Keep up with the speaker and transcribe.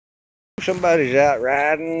Somebody's out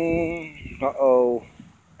riding. Uh-oh.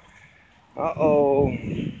 Uh-oh.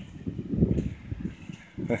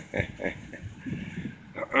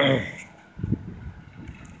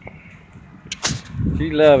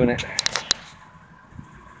 She's loving it.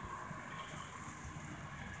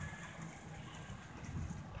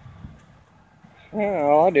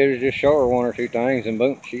 All I did is just show her one or two things and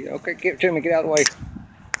boom, she, okay, give it to me, get out of the way.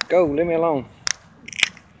 Go, leave me alone.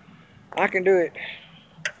 I can do it.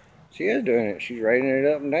 She is doing it. She's raising it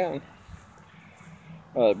up and down.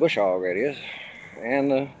 The bush hog, that is.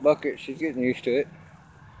 And the bucket, she's getting used to it.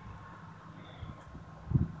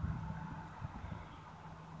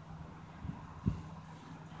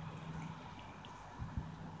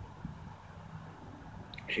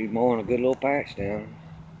 She's mowing a good little patch down.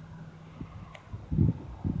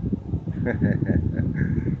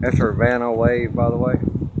 That's her Vanna wave, by the way.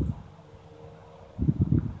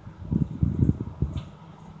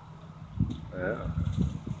 Yeah.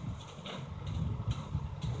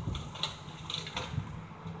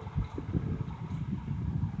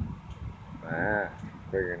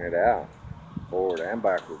 Figuring it out, forward and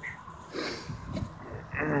backwards.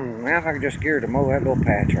 Now if I could just get her to mow that little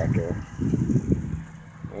patch right there.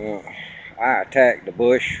 I attacked the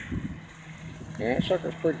bush. Yeah, that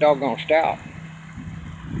sucker's pretty doggone stout.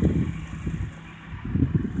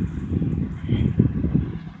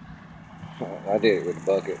 I did it with the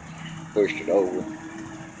bucket, pushed it over,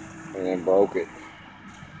 and then broke it.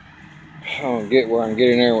 I'm gonna get where I can get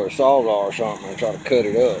in there with a sawzall or something and try to cut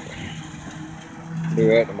it up. Do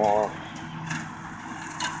that tomorrow.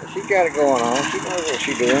 But she got it going on. She knows what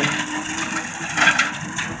she's doing.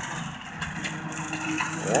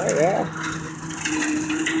 Oh yeah.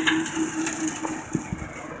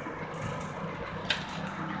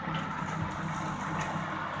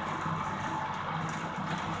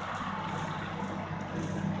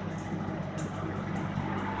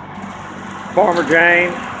 Farmer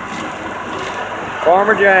Jane.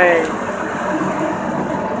 Farmer Jane.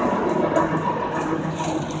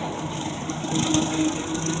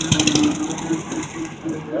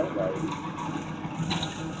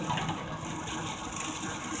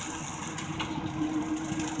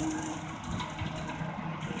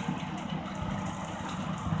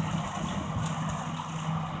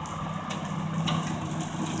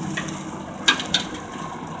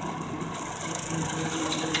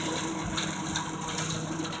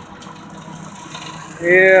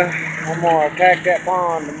 Yeah, I'm gonna attack that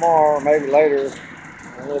pond tomorrow, maybe later,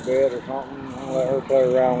 a little bit or something. I'll let her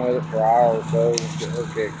play around with it for an hour or so, get her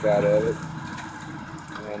kicks out of it.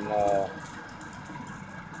 And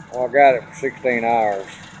well, I got it for 16 hours.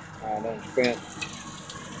 I done spent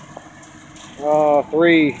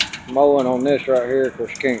 3 mowing on this right here. Of course,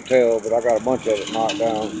 you can't tell, but I got a bunch of it knocked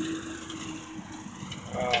down.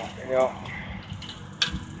 Yeah.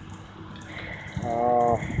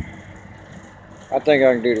 I think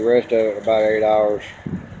I can do the rest of it in about 8 hours.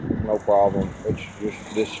 No problem. It's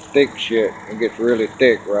just this thick shit. It gets really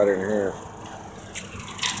thick right in here.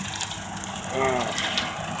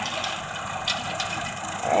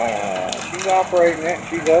 She's operating it.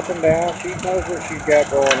 She's up and down. She knows what she's got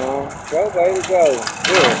going on. Go, baby, go.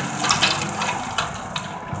 Good.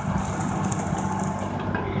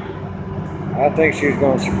 I think she's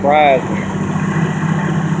going to surprise me.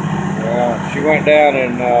 She went down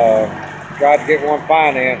and tried to get one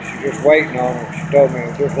financed. She's just waiting on it. She told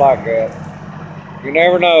me just like that. You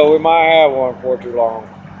never know. We might have one before too long.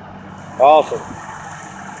 Awesome.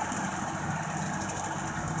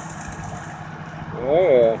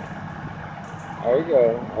 Yeah. There you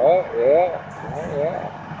go. Oh, yeah. Oh, yeah.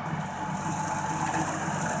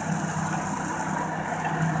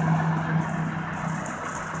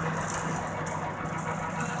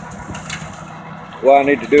 What I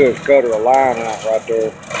need to do is cut her a line out right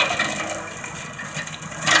there.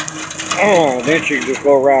 Then she can just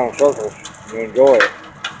go around in circles and enjoy it.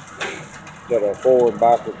 Instead of forward,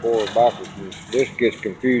 backward, backwards. This gets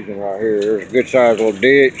confusing right here. There's a good sized little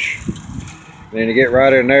ditch. And then you get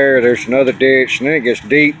right in there, there's another ditch, and then it gets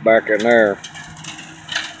deep back in there.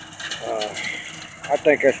 I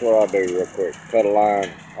think that's what I'll do real quick. Cut a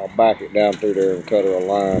line. I'll back it down through there and cut her a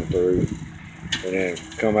line through. And then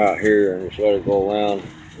come out here and just let her go around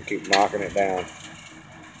and keep knocking it down.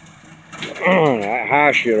 That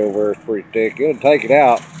high shit over there is pretty thick. It'll take it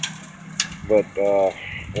out, but well,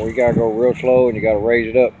 you gotta go real slow and you gotta raise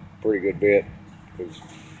it up a pretty good bit. Because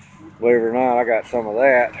believe it or not, I got some of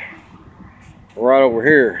that right over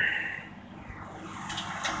here.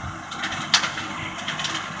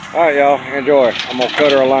 All right, y'all, enjoy. I'm gonna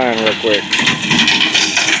cut her a line real quick.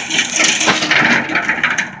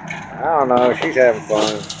 I don't know, she's having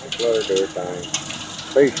fun. Let her do her thing.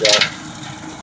 Peace, y'all.